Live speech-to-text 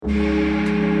Welcome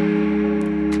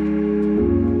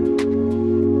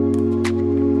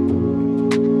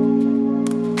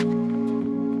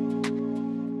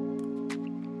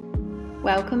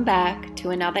back to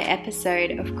another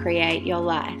episode of Create Your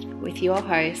Life with your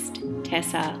host,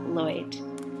 Tessa Lloyd.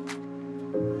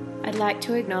 I'd like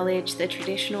to acknowledge the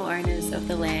traditional owners of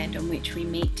the land on which we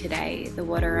meet today, the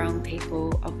Wadawurrung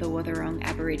people of the Wadawurrung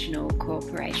Aboriginal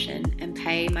Corporation, and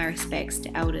pay my respects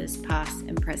to elders past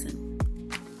and present.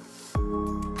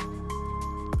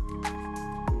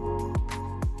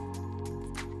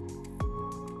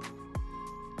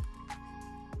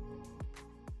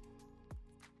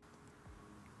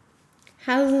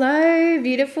 Hello,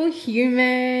 beautiful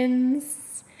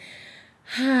humans.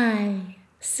 Hi.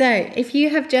 So, if you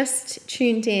have just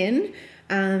tuned in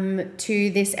to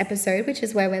this episode, which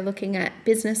is where we're looking at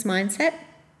business mindset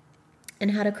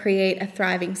and how to create a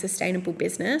thriving, sustainable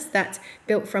business that's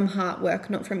built from hard work,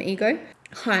 not from ego.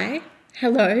 Hi.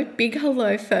 Hello. Big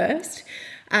hello first.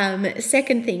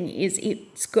 Second thing is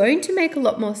it's going to make a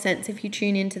lot more sense if you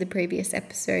tune into the previous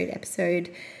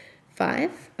episode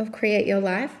 5 of Create Your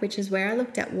Life, which is where I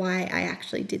looked at why I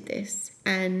actually did this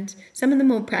and some of the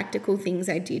more practical things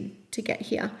I did to get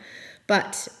here.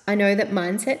 But I know that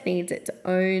mindset needs its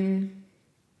own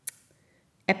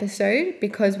episode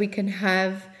because we can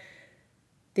have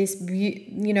this,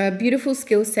 beautiful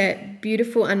skill set,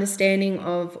 beautiful understanding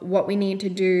of what we need to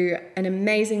do, an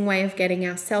amazing way of getting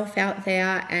ourselves out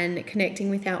there and connecting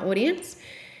with our audience.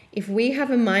 If we have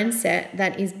a mindset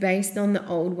that is based on the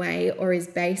old way or is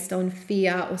based on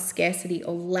fear or scarcity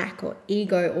or lack or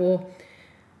ego or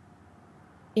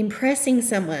impressing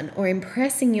someone or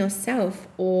impressing yourself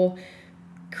or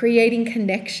creating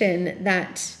connection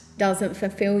that doesn't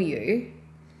fulfill you,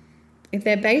 if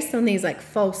they're based on these like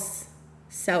false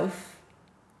self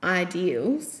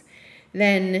ideals,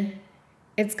 then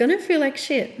it's going to feel like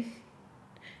shit.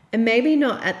 And maybe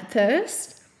not at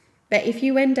first. But if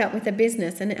you end up with a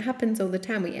business, and it happens all the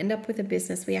time, we end up with a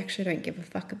business we actually don't give a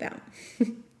fuck about.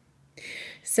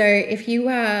 So if you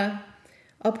are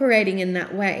operating in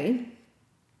that way,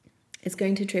 it's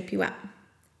going to trip you up.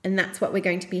 And that's what we're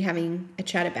going to be having a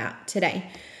chat about today.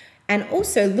 And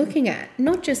also looking at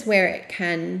not just where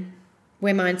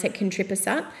mindset can trip us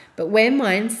up, but where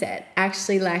mindset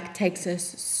actually takes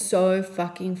us so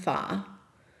fucking far.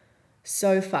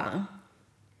 So far.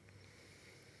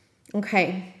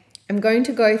 Okay. I'm going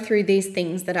to go through these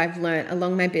things that I've learned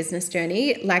along my business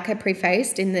journey. Like I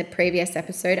prefaced in the previous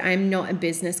episode, I am not a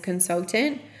business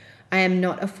consultant. I am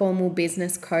not a formal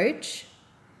business coach.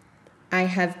 I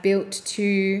have built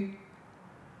 2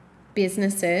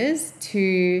 businesses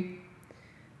to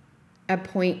a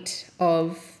point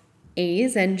of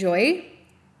ease and joy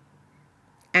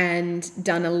and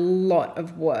done a lot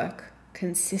of work,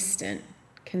 consistent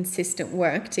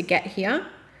work to get here.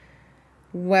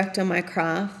 Worked on my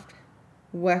craft.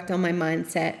 Worked on my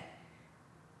mindset,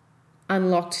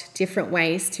 unlocked different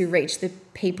ways to reach the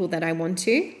people that I want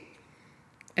to,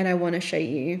 and I want to show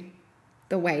you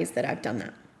the ways that I've done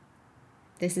that.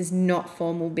 This is not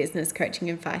formal business coaching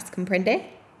advice, comprende?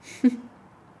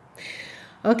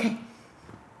 Okay.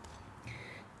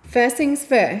 First things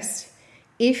first,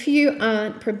 if you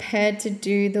aren't prepared to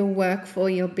do the work for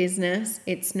your business,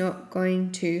 it's not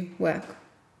going to work.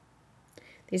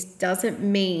 This doesn't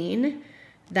mean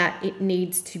that it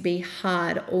needs to be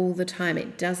hard all the time.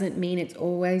 It doesn't mean it's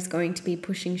always going to be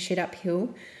pushing shit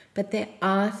uphill, but there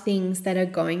are things that are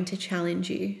going to challenge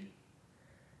you.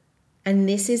 And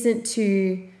this isn't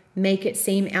to make it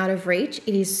seem out of reach.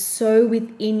 It is so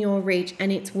within your reach,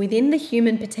 and it's within the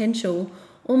human potential.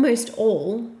 Almost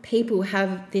all people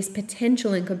have this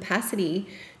potential and capacity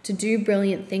to do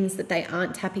brilliant things that they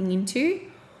aren't tapping into,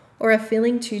 or are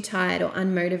feeling too tired or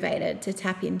unmotivated to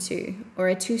tap into, or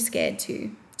are too scared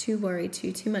to, too worried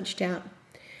to, too much doubt.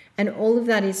 And all of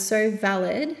that is so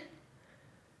valid.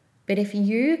 But if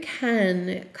you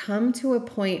can come to a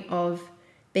point of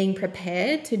being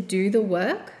prepared to do the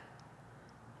work,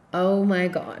 oh my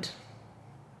God,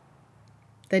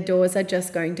 the doors are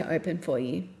just going to open for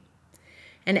you.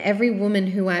 And every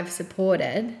woman who I've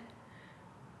supported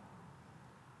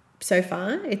so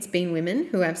far, it's been women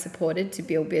who I've supported to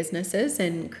build businesses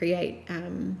and create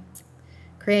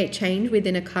change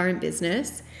within a current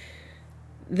business.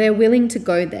 They're willing to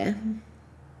go there.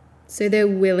 So they're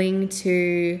willing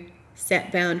to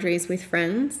set boundaries with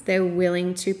friends. They're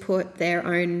willing to put their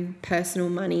own personal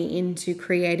money into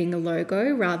creating a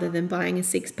logo rather than buying a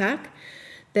 6-pack.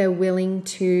 They're willing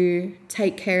to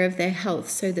take care of their health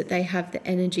so that they have the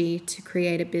energy to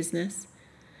create a business.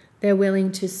 They're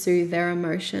willing to soothe their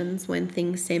emotions when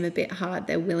things seem a bit hard.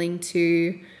 They're willing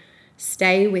to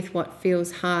stay with what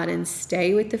feels hard and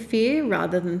stay with the fear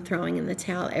rather than throwing in the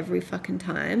towel every fucking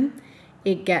time,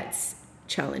 it gets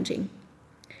challenging.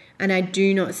 And I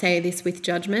do not say this with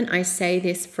judgment. I say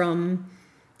this from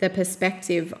the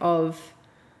perspective of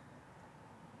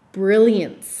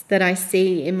brilliance that I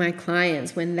see in my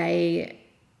clients when they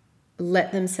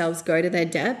let themselves go to their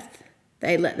depth.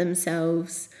 They let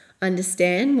themselves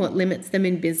understand what limits them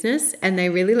in business, and they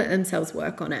really let themselves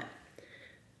work on it.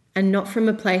 And not from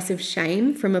a place of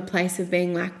shame, from a place of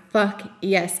being like, fuck,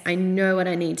 yes, I know what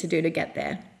I need to do to get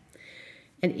there.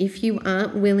 And if you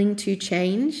aren't willing to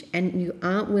change and you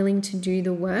aren't willing to do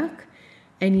the work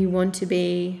and you want to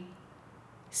be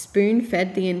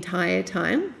spoon-fed the entire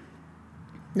time,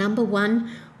 number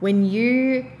one, when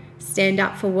you stand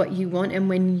up for what you want and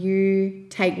when you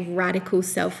take radical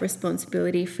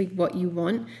self-responsibility for what you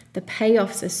want, the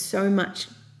payoffs are so much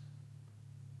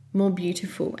more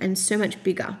beautiful and so much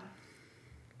bigger.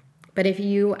 But if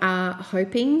you are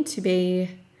hoping to be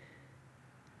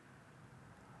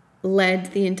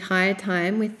led the entire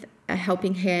time with a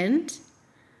helping hand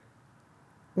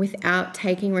without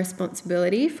taking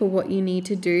responsibility for what you need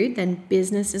to do, then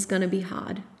business is going to be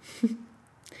hard.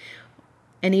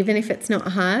 And even if it's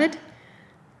not hard,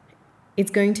 it's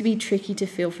going to be tricky to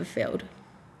feel fulfilled.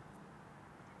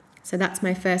 So that's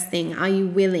my first thing. Are you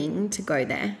willing to go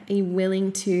there? Are you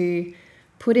willing to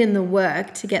put in the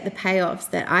work to get the payoffs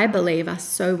that I believe are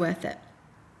so worth it?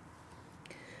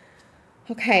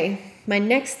 Okay, my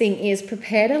next thing is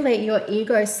prepare to let your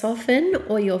ego soften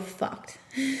or you're fucked.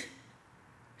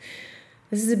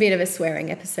 This is a bit of a swearing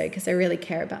episode because I really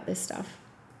care about this stuff.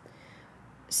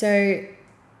 So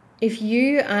if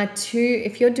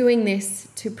you're doing this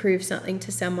to prove something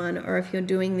to someone, or if you're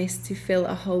doing this to fill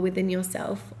a hole within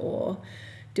yourself, or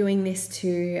doing this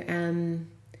to,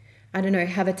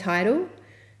 have a title,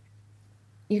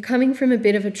 you're coming from a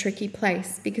bit of a tricky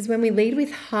place, because when we lead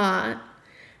with heart,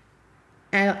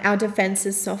 our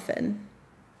defenses soften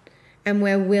and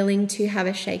we're willing to have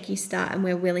a shaky start and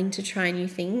we're willing to try new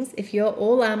things. If you're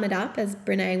all armored up, as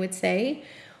Brene would say,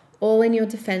 all in your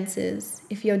defenses,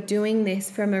 if you're doing this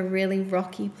from a really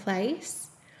rocky place,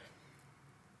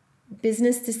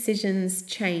 business decisions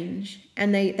change,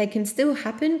 and they can still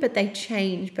happen, but they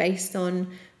change based on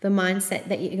the mindset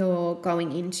that you're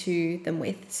going into them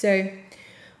with. So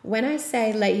when I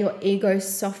say let your ego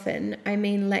soften, I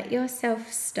mean let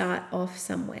yourself start off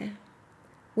somewhere.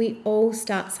 We all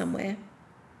start somewhere.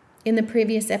 In the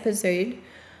previous episode,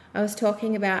 I was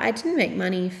talking about I didn't make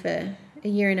money for a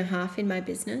year and a half in my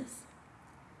business.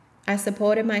 I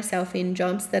supported myself in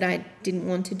jobs that I didn't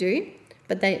want to do,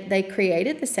 but they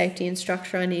created the safety and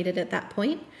structure I needed at that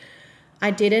point. I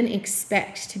didn't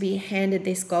expect to be handed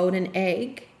this golden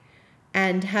egg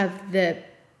and have the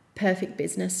perfect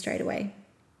business straight away.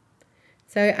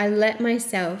 So I let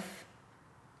myself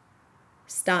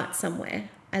start somewhere.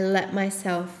 I let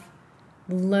myself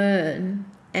learn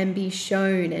and be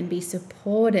shown and be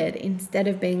supported, instead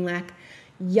of being like,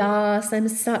 yes, I'm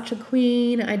such a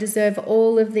queen, I deserve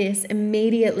all of this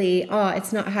immediately. Oh,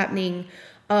 it's not happening.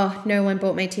 Oh, no one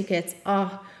bought my tickets.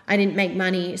 Oh, I didn't make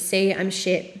money. See, I'm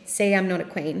shit. See, I'm not a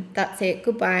queen. That's it.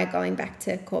 Goodbye. Going back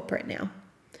to corporate now.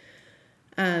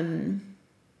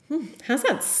 How's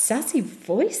that sassy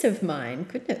voice of mine?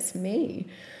 Goodness me.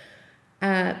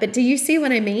 But do you see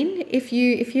what I mean? If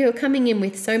you're coming in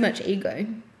with so much ego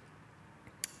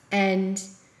and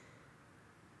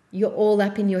you're all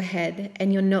up in your head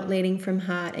and you're not leading from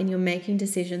heart and you're making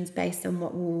decisions based on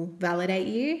what will validate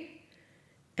you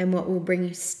and what will bring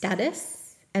you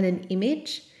status and an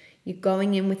image, you're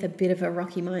going in with a bit of a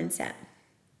rocky mindset.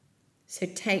 So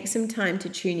take some time to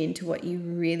tune into what you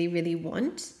really, really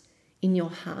want in your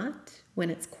heart when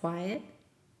it's quiet,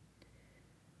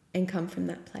 and come from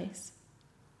that place.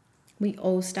 We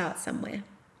all start somewhere.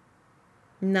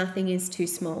 Nothing is too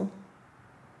small.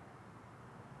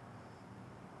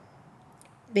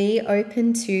 Be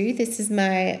open to, this is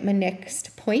my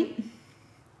next point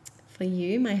for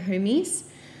you, my homies.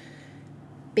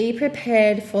 Be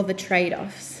prepared for the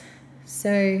trade-offs.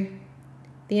 So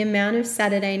the amount of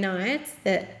Saturday nights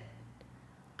that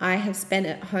I have spent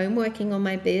at home working on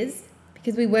my biz,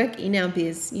 because we work in our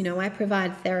biz, I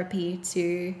provide therapy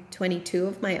to 22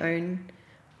 of my own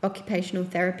occupational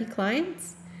therapy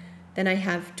clients. Then I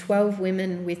have 12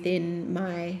 women within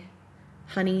my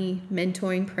Honey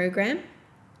mentoring program.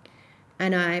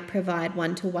 And I provide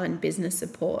one-to-one business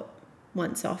support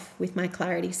once off with my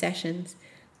clarity sessions.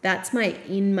 That's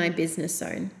in my business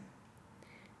zone.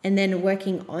 And then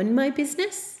working on my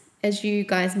business, as you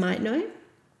guys might know,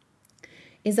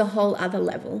 is a whole other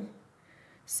level.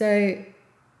 So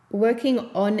working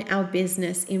on our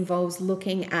business involves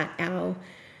looking at our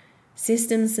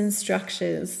systems and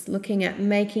structures, looking at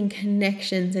making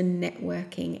connections and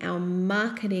networking, our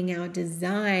marketing, our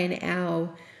design,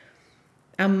 our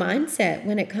mindset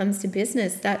when it comes to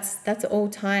business. That's all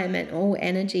time and all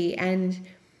energy, and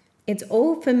it's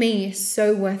all, for me,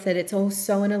 so worth it. It's all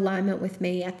so in alignment with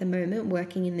me at the moment,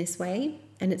 working in this way,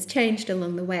 and it's changed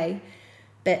along the way.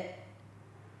 But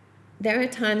there are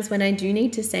times when I do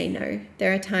need to say no.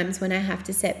 There are times when I have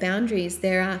to set boundaries.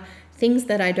 There are things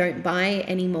that I don't buy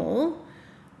anymore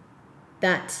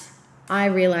that I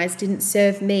realized didn't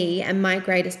serve me and my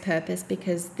greatest purpose,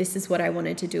 because this is what I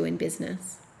wanted to do in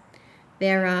business.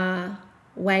 There are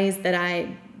ways that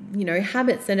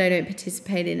habits that I don't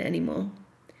participate in anymore.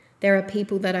 There are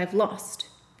people that I've lost.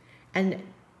 And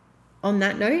on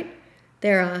that note,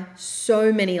 there are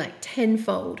so many, like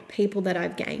tenfold people that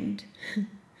I've gained.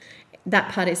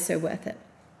 That part is so worth it.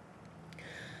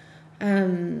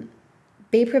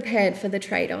 Be prepared for the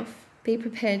trade-off. Be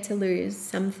prepared to lose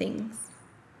some things.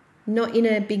 Not in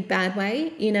a big bad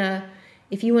way.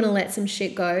 If you want to let some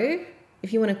shit go,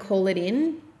 if you want to call it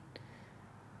in,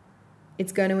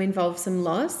 it's going to involve some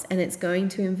loss, and it's going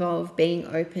to involve being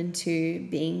open to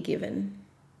being given.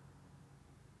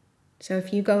 So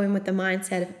if you go in with the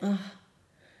mindset of, I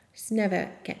just never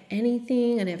get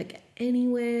anything, I never get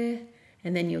anywhere,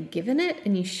 and then you're given it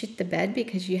and you shit the bed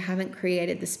because you haven't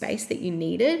created the space that you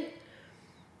needed,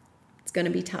 it's going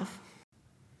to be tough.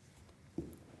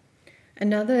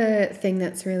 Another thing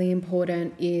that's really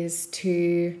important is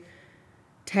to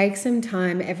take some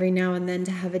time every now and then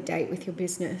to have a date with your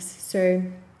business. So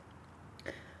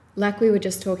like we were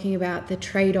just talking about, the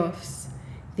trade-offs,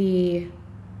 the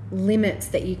limits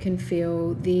that you can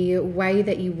feel, the way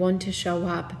that you want to show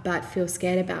up but feel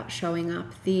scared about showing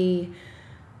up, the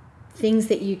things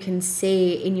that you can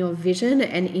see in your vision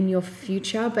and in your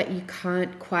future but you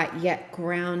can't quite yet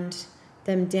ground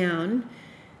them down.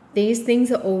 These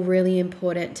things are all really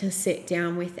important to sit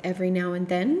down with every now and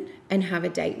then and have a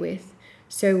date with.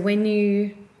 So when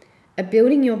you are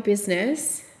building your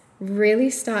business, really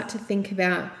start to think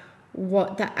about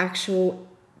what the actual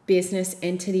business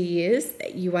entity is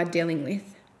that you are dealing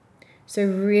with. So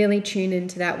really tune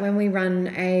into that. When we run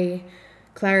a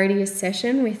clarity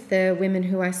session with the women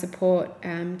who I support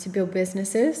to build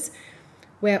businesses,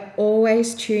 we're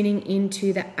always tuning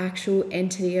into the actual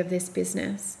entity of this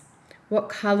business. What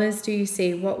colors do you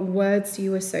see? What words do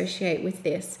you associate with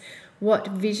this? What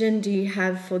vision do you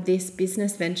have for this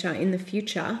business venture in the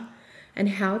future? And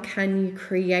how can you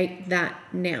create that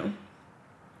now?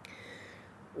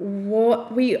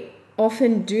 What we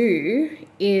often do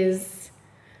is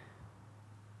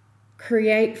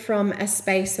create from a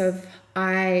space of,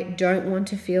 I don't want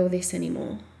to feel this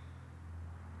anymore.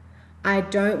 I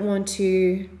don't want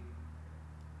to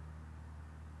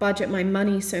budget my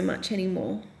money so much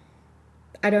anymore.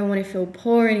 I don't want to feel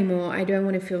poor anymore. I don't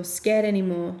want to feel scared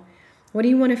anymore. What do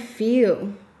you want to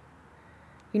feel?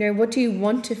 What do you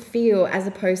want to feel as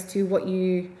opposed to what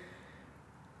you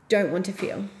don't want to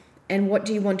feel? And what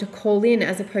do you want to call in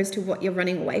as opposed to what you're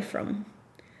running away from?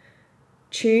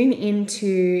 Tune into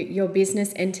your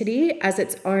business entity as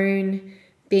its own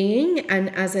being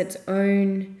and as its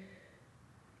own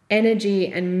energy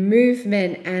and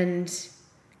movement and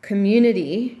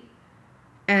community,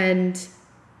 and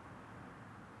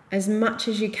as much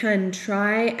as you can,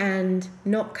 try and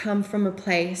not come from a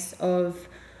place of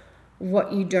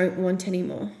what you don't want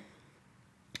anymore.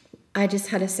 I just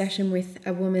had a session with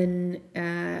a woman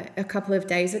a couple of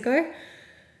days ago,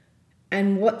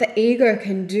 and what the ego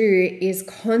can do is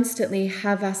constantly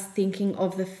have us thinking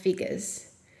of the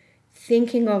figures,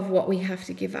 thinking of what we have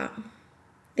to give up,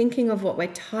 thinking of what we're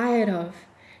tired of.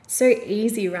 It's so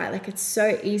easy, right? Like, it's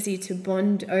so easy to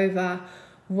bond over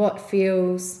what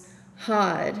feels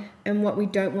hard and what we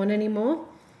don't want anymore.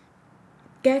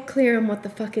 Get clear on what the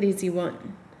fuck it is you want.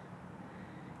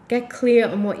 Get clear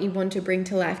on what you want to bring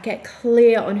to life. Get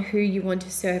clear on who you want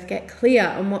to serve. Get clear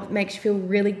on what makes you feel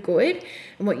really good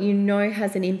and what you know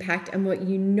has an impact and what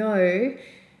you know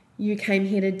you came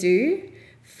here to do.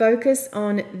 Focus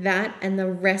on that and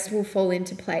the rest will fall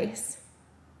into place.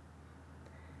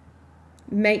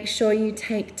 Make sure you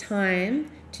take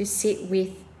time to sit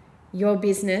with your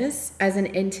business as an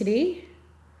entity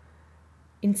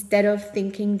instead of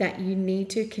thinking that you need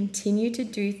to continue to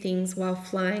do things while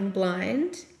flying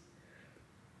blind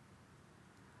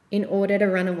in order to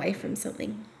run away from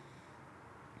something.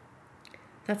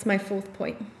 That's my fourth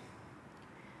point.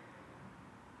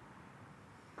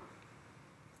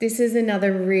 This is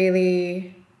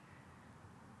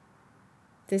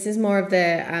more of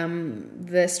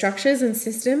the structures and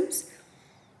systems.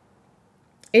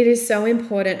 it is so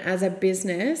important as a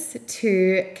business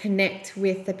to connect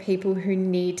with the people who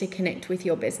need to connect with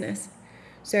your business.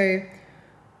 So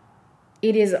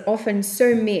it is often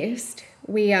so missed.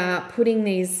 We are putting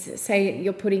these, say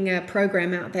you're putting a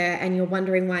program out there and you're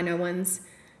wondering why no one's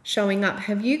showing up.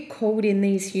 Have you called in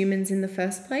these humans in the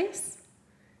first place?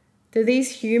 Do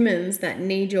these humans that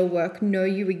need your work know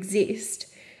you exist?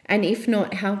 And if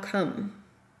not, how come?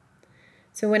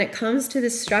 So when it comes to the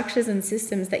structures and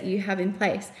systems that you have in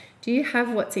place, do you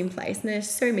have what's in place? And there's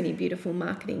so many beautiful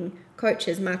marketing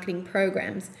coaches, marketing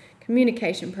programs,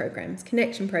 communication programs,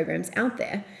 connection programs out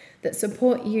there that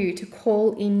support you to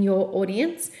call in your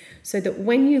audience so that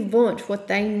when you launch what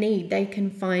they need, they can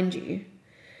find you.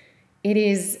 It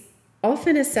is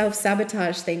often a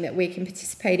self-sabotage thing that we can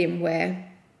participate in where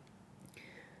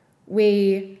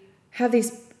we have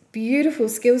this beautiful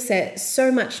skill set,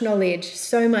 so much knowledge,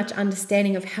 so much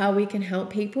understanding of how we can help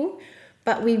people,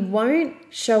 but we won't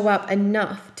show up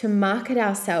enough to market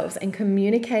ourselves and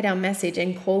communicate our message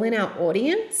and call in our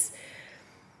audience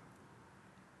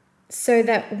so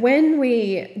that when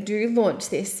we do launch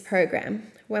this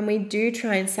program, when we do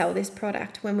try and sell this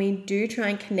product, when we do try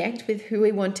and connect with who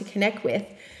we want to connect with,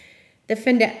 the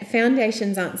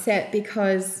foundations aren't set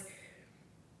because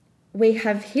we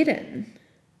have hidden.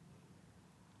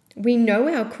 We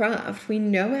know our craft, we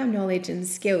know our knowledge and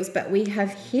skills, but we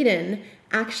have hidden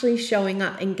actually showing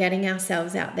up and getting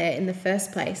ourselves out there in the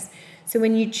first place. So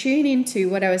when you tune into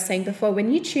what I was saying before,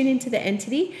 when you tune into the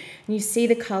entity and you see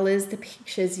the colors, the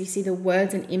pictures, you see the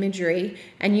words and imagery,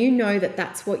 and you know that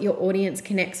that's what your audience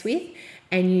connects with,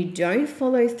 and you don't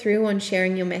follow through on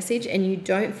sharing your message, and you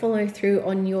don't follow through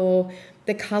on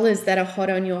the colors that are hot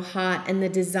on your heart and the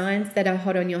designs that are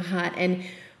hot on your heart and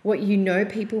what you know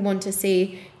people want to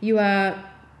see, you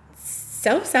are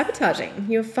self-sabotaging.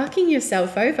 You're fucking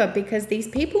yourself over because these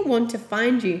people want to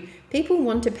find you. People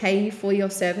want to pay you for your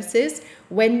services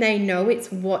when they know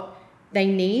it's what they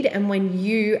need and when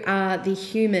you are the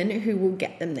human who will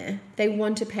get them there. They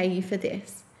want to pay you for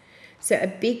this. So a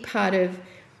big part of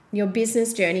your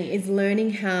business journey is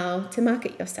learning how to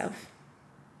market yourself.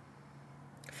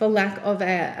 For lack of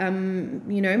a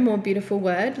more beautiful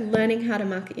word, learning how to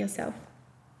market yourself.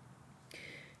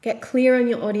 Get clear on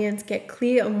your audience, get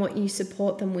clear on what you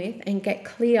support them with, and get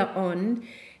clear on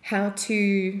how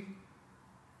to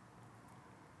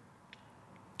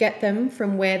get them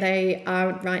from where they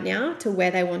are right now to where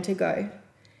they want to go.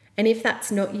 And if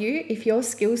that's not you, if your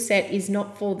skill set is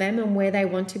not for them and where they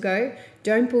want to go,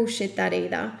 don't bullshit that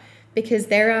either. Because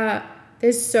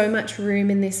there's so much room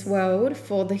in this world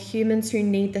for the humans who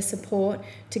need the support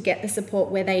to get the support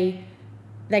where they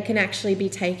can actually be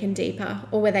taken deeper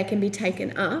or where they can be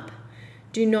taken up.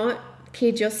 Do not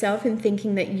kid yourself in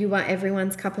thinking that you are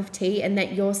everyone's cup of tea and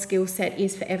that your skill set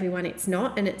is for everyone. It's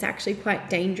not, and it's actually quite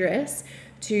dangerous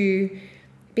to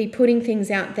be putting things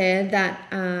out there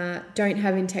that don't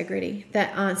have integrity,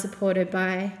 that aren't supported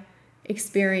by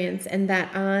experience, and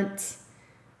that aren't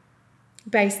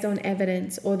based on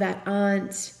evidence, or that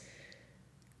aren't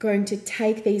going to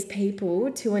take these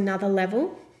people to another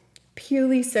level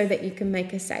purely so that you can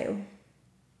make a sale.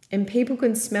 And people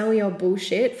can smell your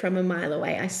bullshit from a mile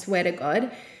away. I swear to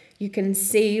God, you can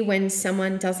see when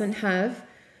someone doesn't have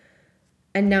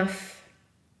enough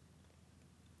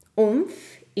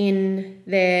oomph in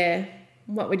their,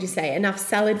 enough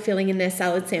salad filling in their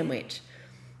salad sandwich.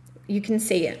 You can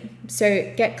see it.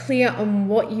 So get clear on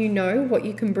what you know, what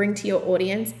you can bring to your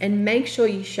audience, and make sure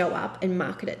you show up and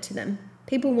market it to them.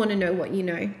 People want to know what you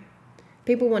know.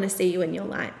 People want to see you in your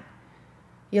light.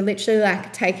 You're literally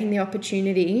like taking the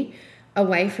opportunity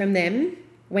away from them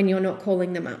when you're not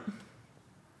calling them up.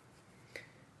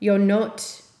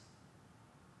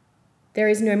 There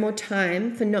is no more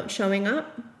time for not showing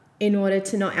up in order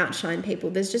to not outshine people.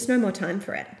 There's just no more time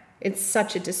for it. It's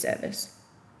such a disservice.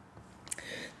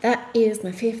 That is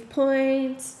my 5th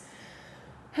point.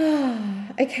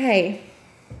 Okay,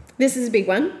 this is a big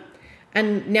one.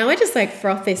 And now I just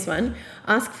froth this one.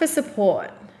 Ask for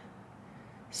support.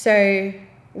 So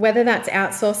whether that's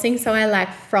outsourcing, so I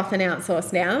froth and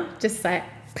outsource now, just I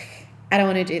don't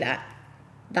want to do that.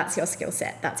 That's your skill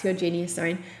set. That's your genius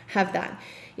zone. Have that.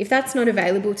 If that's not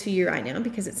available to you right now,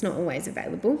 because it's not always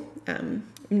available, I'm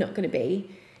not going to be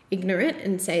ignorant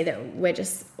and say that we're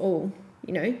just all,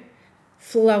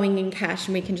 flowing in cash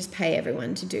and we can just pay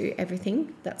everyone to do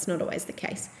everything. That's not always the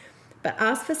case. But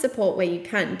ask for support where you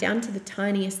can, down to the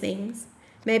tiniest things.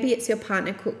 Maybe it's your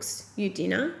partner cooks you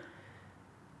dinner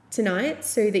tonight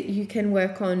so that you can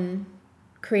work on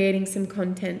creating some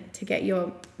content to get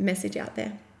your message out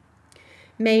there.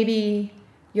 Maybe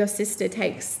your sister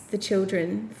takes the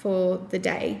children for the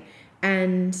day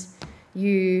and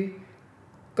you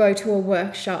go to a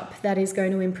workshop that is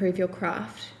going to improve your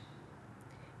craft.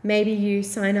 Maybe you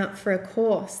sign up for a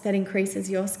course that increases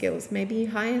your skills. Maybe you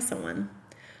hire someone.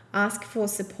 Ask for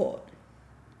support.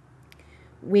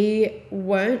 We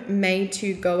weren't made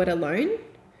to go it alone.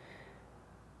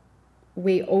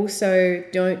 We also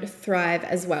don't thrive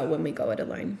as well when we go it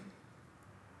alone.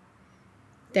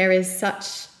 There is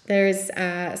such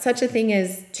a thing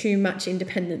as too much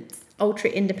independence, ultra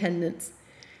independence.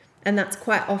 And that's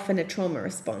quite often a trauma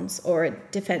response or a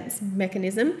defense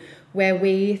mechanism where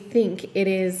we think it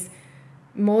is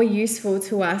more useful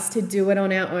to us to do it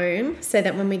on our own so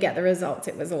that when we get the results,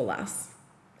 it was all us.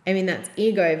 I mean, that's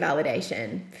ego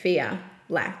validation, fear,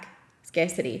 lack,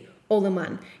 scarcity, all in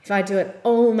one. If I do it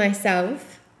all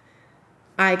myself,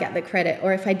 I get the credit.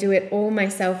 Or if I do it all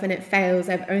myself and it fails,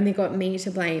 I've only got me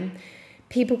to blame.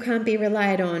 People can't be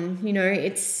relied on. You know,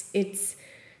 it's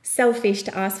selfish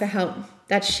to ask for help.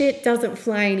 That shit doesn't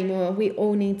fly anymore. We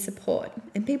all need support.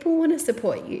 And people want to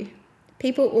support you.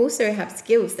 People also have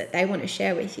skills that they want to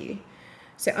share with you.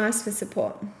 So ask for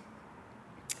support.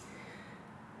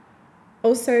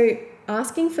 Also,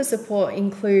 asking for support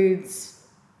includes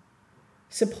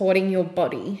supporting your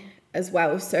body as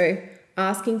well. So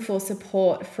asking for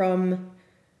support from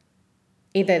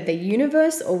either the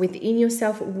universe or within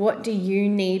yourself. What do you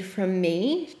need from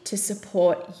me to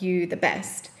support you the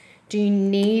best? Do you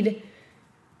need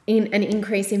an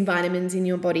increase in vitamins in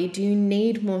your body? Do you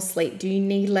need more sleep? Do you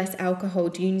need less alcohol?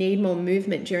 Do you need more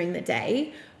movement during the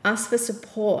day? Ask for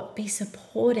support. Be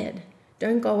supported.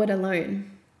 Don't go it alone.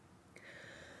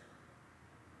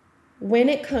 When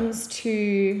it comes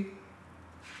to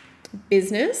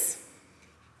business,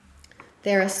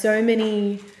 there are so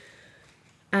many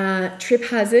trip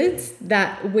hazards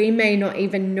that we may not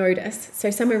even notice.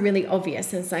 So some are really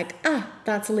obvious and it's like,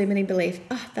 that's a limiting belief.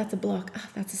 That's a block.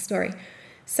 That's a story.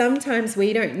 Sometimes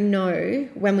we don't know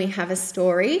when we have a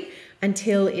story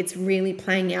until it's really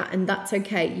playing out, and that's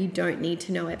okay. You don't need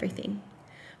to know everything.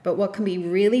 But what can be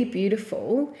really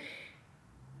beautiful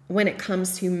when it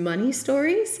comes to money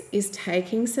stories is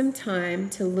taking some time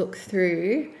to look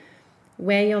through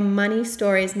where your money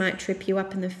stories might trip you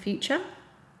up in the future.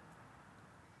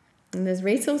 And there's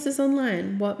resources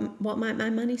online. What might my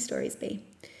money stories be?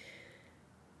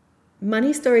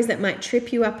 Money stories that might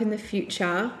trip you up in the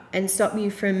future and stop you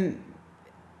from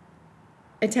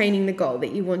attaining the goal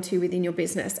that you want to within your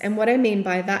business. And what I mean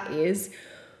by that is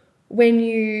when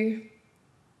you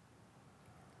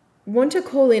want to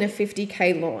call in a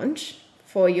 50K launch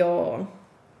for your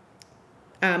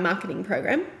marketing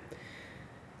program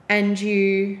and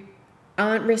you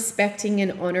aren't respecting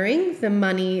and honoring the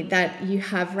money that you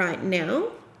have right now,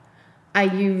 are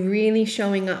you really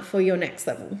showing up for your next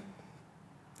level?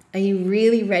 Are you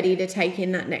really ready to take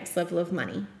in that next level of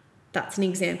money? That's an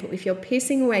example. If you're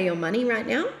pissing away your money right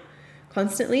now,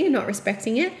 constantly and not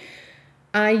respecting it,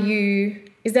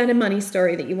 is that a money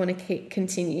story that you want to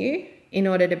continue in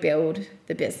order to build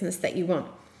the business that you want?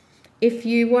 If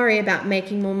you worry about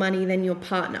making more money than your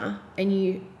partner and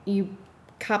you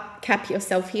cap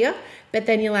yourself here, but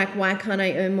then you're like, why can't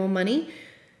I earn more money?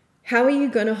 How are you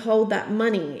going to hold that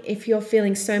money if you're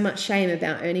feeling so much shame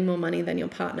about earning more money than your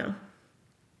partner?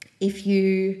 If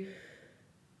you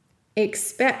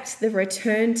expect the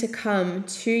return to come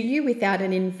to you without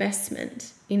an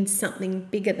investment in something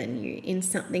bigger than you, in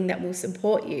something that will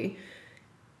support you,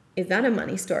 is that a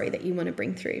money story that you want to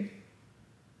bring through?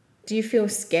 Do you feel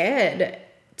scared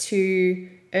to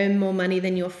earn more money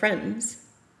than your friends?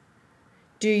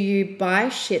 Do you buy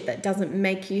shit that doesn't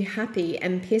make you happy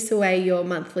and piss away your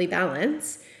monthly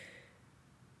balance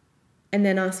and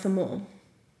then ask for more?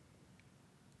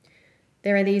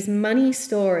 There are these money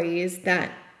stories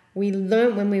that we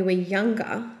learned when we were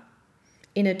younger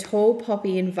in a tall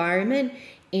poppy environment,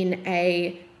 in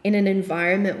an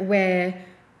environment where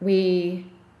we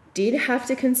did have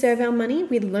to conserve our money.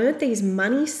 We learned these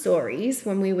money stories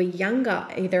when we were younger,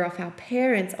 either off our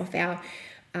parents, off our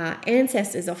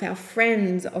ancestors, off our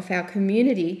friends, off our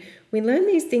community. We learn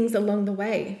these things along the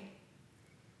way.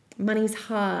 Money's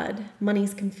hard.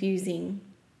 Money's confusing.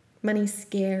 Money's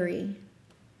scary.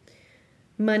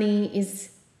 Money is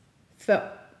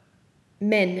for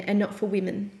men and not for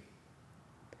women.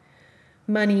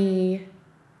 Money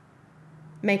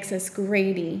makes us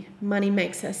greedy. Money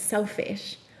makes us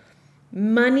selfish.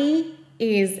 Money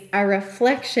is a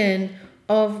reflection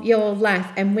of your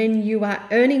life. And when you are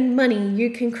earning money,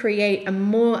 you can create a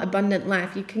more abundant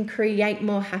life. You can create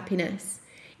more happiness.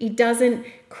 It doesn't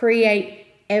create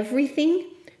everything,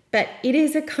 but it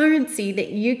is a currency that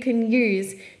you can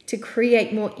use to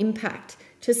create more impact,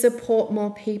 to support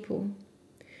more people,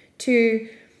 to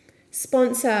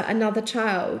sponsor another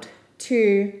child,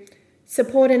 to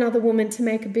support another woman to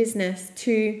make a business,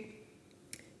 to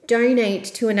donate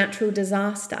to a natural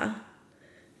disaster,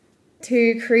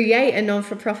 to create a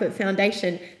non-for-profit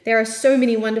foundation. There are so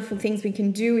many wonderful things we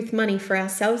can do with money for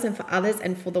ourselves and for others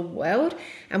and for the world,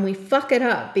 and we fuck it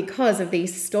up because of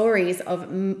these stories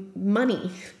of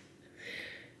money.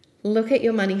 Look at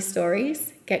your money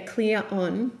stories, get clear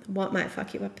on what might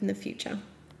fuck you up in the future.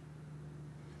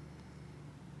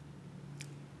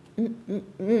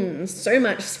 So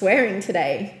much swearing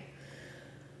today.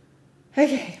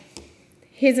 Okay,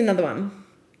 here's another one.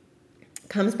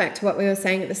 Comes back to what we were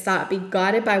saying at the start. Be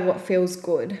guided by what feels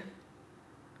good.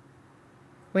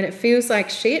 When it feels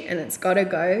like shit and it's gotta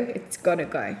go, it's gotta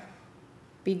go.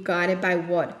 Be guided by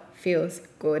what feels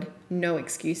good. No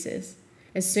excuses.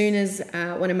 As soon as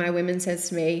one of my women says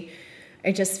to me,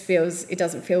 it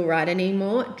doesn't feel right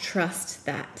anymore, trust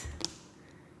that.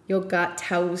 Your gut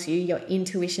tells you, your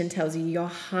intuition tells you, your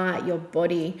heart, your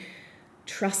body,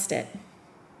 trust it.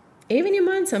 Even your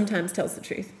mind sometimes tells the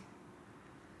truth.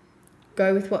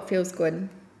 Go with what feels good.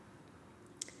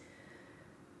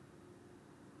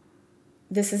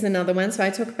 This is another one. So I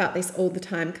talk about this all the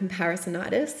time,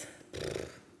 comparisonitis.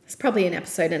 It's probably an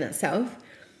episode in itself.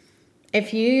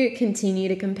 If you continue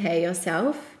to compare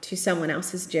yourself to someone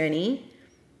else's journey,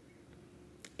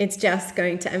 it's just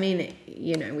going to,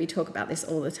 we talk about this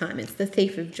all the time. It's the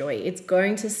thief of joy. It's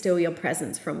going to steal your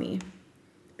presence from you.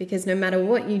 Because no matter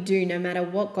what you do, no matter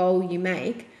what goal you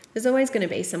make, there's always going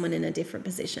to be someone in a different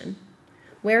position.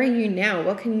 Where are you now?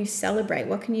 What can you celebrate?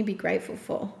 What can you be grateful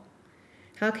for?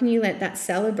 How can you let that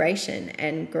celebration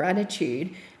and gratitude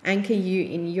anchor you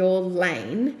in your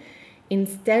lane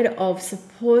instead of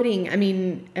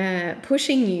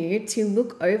pushing you to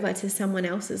look over to someone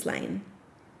else's lane?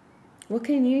 What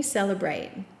can you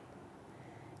celebrate?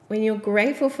 When you're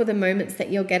grateful for the moments that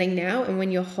you're getting now, and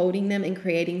when you're holding them and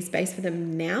creating space for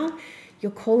them now,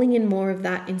 you're calling in more of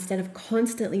that instead of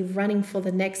constantly running for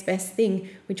the next best thing,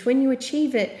 which when you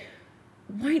achieve it,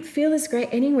 won't feel as great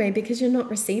anyway because you're not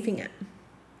receiving it.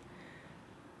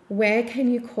 Where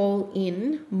can you call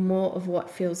in more of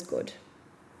what feels good?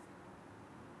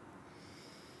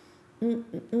 On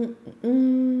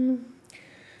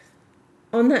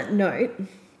that note,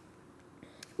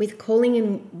 with calling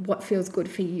in what feels good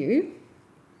for you,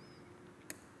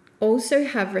 also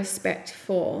have respect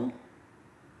for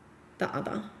the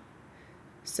other.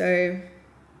 So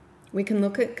we can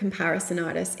look at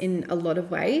comparisonitis in a lot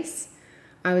of ways.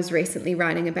 I was recently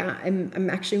writing about, I'm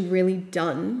actually really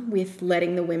done with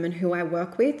letting the women who I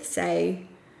work with say,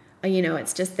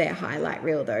 it's just their highlight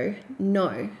reel though.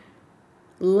 No,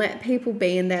 let people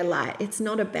be in their light. It's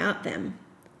not about them.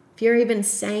 If you're even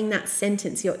saying that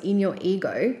sentence, you're in your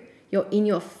ego, you're in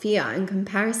your fear and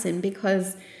comparison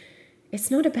because it's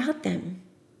not about them.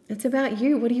 It's about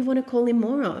you. What do you want to call in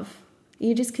more of? Are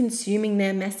you just consuming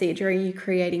their message, or are you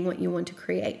creating what you want to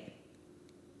create?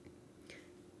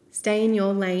 Stay in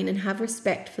your lane and have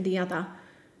respect for the other.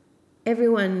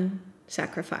 Everyone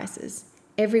sacrifices.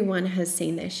 Everyone has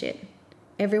seen their shit.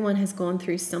 Everyone has gone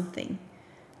through something.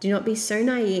 Do not be so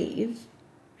naive.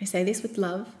 I say this with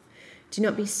love. Do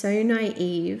not be so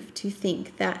naive to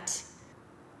think that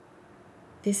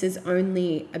this is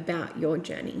only about your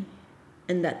journey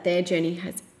and that their journey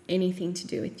has anything to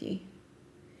do with you.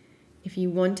 If you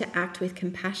want to act with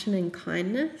compassion and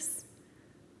kindness,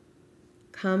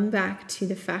 come back to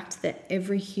the fact that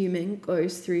every human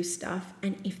goes through stuff,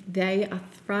 and if they are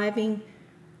thriving,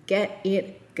 get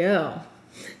it, girl.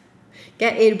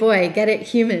 Get it, boy. Get it,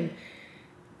 human.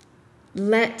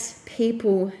 Let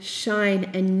people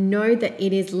shine and know that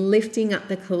it is lifting up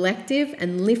the collective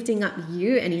and lifting up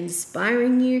you and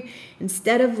inspiring you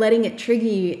instead of letting it trigger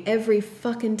you every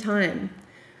fucking time.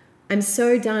 I'm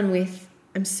so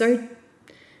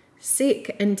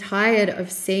sick and tired of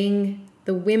seeing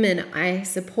the women I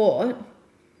support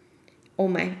or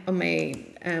my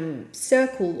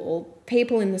circle or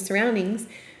people in the surroundings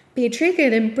be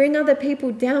triggered and bring other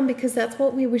people down, because that's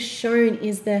what we were shown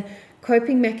is the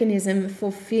coping mechanism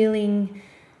for feeling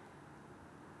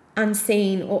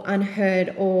unseen or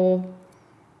unheard or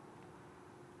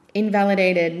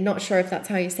invalidated. Not sure if that's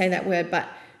how you say that word, but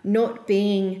not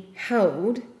being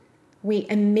held. We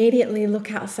immediately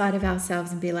look outside of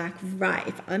ourselves and be like, right,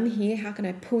 if I'm here, how can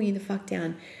I pull you the fuck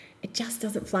down? It just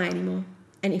doesn't fly anymore.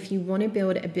 And if you want to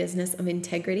build a business of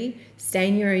integrity, stay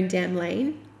in your own damn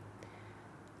lane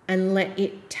and let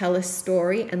it tell a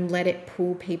story and let it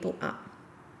pull people up.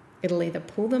 It'll either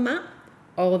pull them up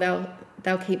or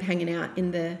they'll keep hanging out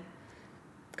in the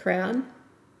crowd.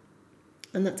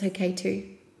 And that's okay too.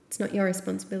 It's not your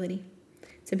responsibility.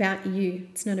 It's about you.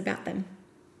 It's not about them.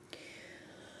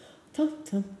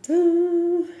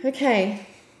 Okay.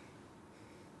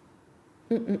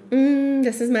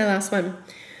 This is my last one.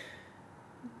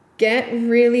 Get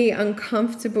really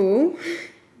uncomfortable.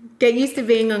 Get used to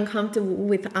being uncomfortable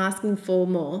with asking for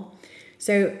more.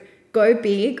 So go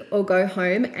big or go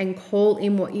home and call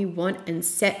in what you want and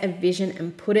set a vision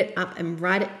and put it up and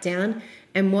write it down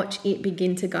and watch it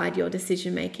begin to guide your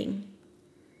decision making.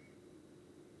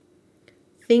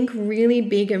 Think really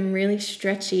big and really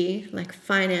stretchy, like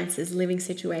finances, living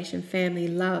situation, family,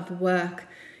 love, work,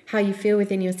 how you feel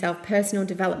within yourself, personal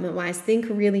development wise. Think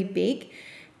really big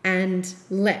and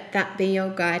let that be your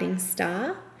guiding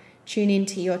star. Tune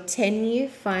into your 10-year,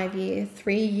 5-year,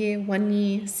 3-year,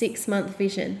 1-year, 6-month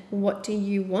vision. What do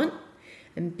you want?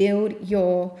 And build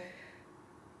your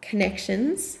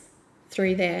connections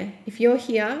through there. If you're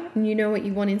here and you know what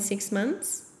you want in 6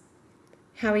 months,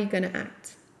 how are you going to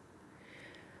act?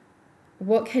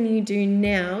 What can you do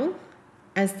now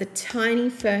as the tiny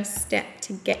first step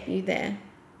to get you there?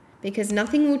 Because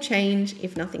nothing will change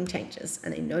if nothing changes.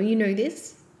 And I know you know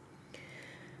this.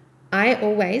 I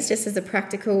always, just as a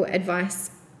practical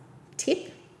advice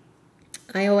tip,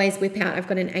 I always whip out, I've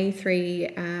got an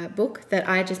A3 book that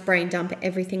I just brain dump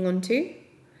everything onto.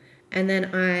 And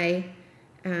then I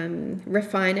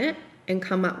refine it and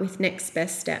come up with next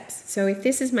best steps. So if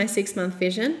this is my 6-month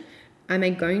vision, am I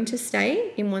going to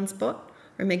stay in one spot?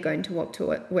 Or am I going to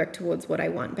work towards what I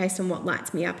want based on what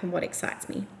lights me up and what excites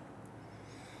me?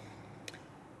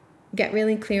 Get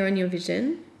really clear on your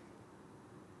vision.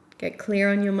 Get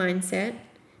clear on your mindset.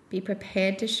 Be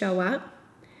prepared to show up.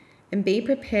 And be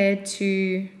prepared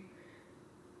to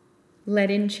let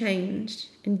in change.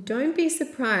 And don't be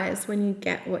surprised when you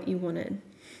get what you wanted.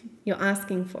 You're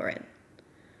asking for it.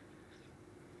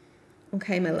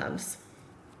 Okay, my loves.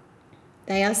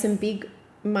 They are some big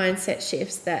mindset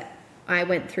shifts that I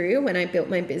went through when I built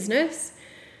my business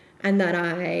and that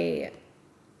I,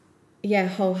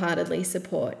 wholeheartedly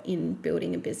support in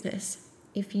building a business.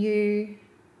 If you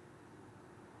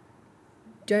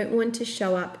don't want to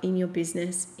show up in your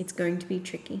business, it's going to be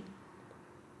tricky.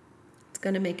 It's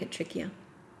going to make it trickier.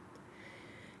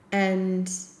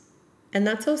 And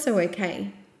that's also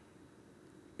okay.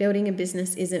 Building a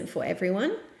business isn't for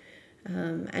everyone,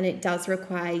 and it does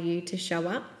require you to show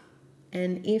up.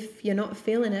 And if you're not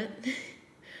feeling it,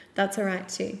 that's all right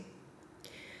too.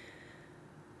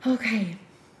 Okay,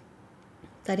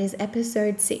 that is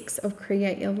episode 6 of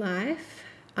Create Your Life.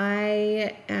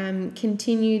 I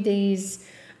continue these.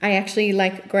 I actually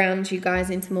ground you guys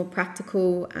into more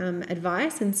practical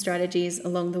advice and strategies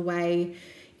along the way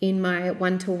in my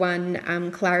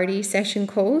 1-to-1 clarity session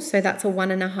calls. So that's a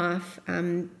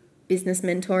 1.5 business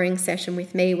mentoring session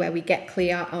with me where we get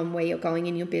clear on where you're going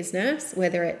in your business,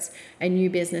 whether it's a new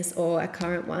business or a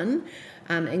current one,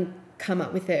 and come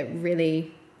up with a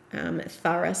really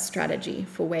thorough strategy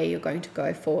for where you're going to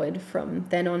go forward from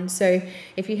then on. So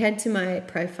if you head to my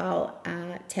profile,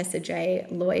 Tessa J.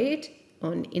 Lloyd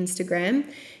on Instagram,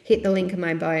 hit the link in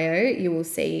my bio, you will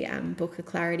see book a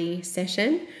clarity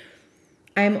session.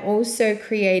 I'm also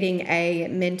creating a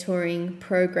mentoring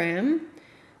program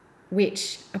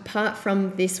which, apart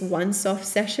from this one soft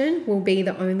session, will be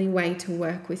the only way to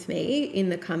work with me in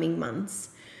the coming months.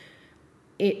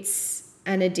 It's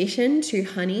an addition to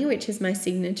Honey, which is my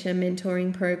signature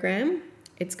mentoring program.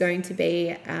 It's going to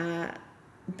be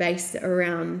based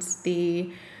around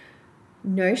the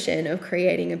notion of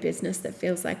creating a business that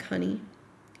feels like honey.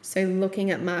 So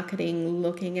looking at marketing,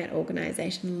 looking at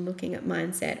organization, looking at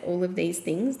mindset, all of these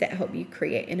things that help you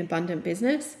create an abundant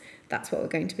business, that's what we're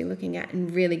going to be looking at,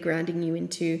 and really grounding you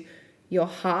into your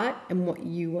heart and what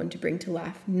you want to bring to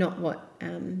life, not what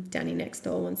Danny next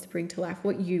door wants to bring to life,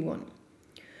 what you want.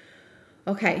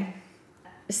 Okay,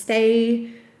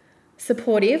 stay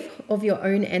supportive of your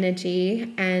own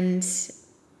energy, and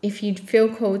if you feel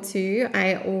called to,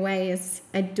 I always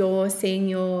adore seeing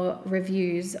your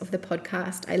reviews of the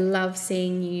podcast. I love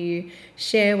seeing you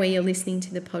share where you're listening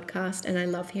to the podcast, and I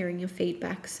love hearing your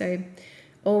feedback. So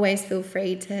always feel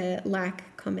free to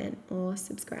like, comment, or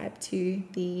subscribe to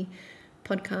the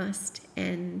podcast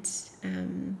and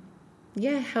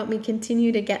help me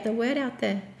continue to get the word out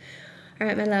there. All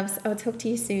right, my loves, I'll talk to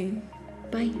you soon.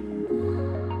 Bye.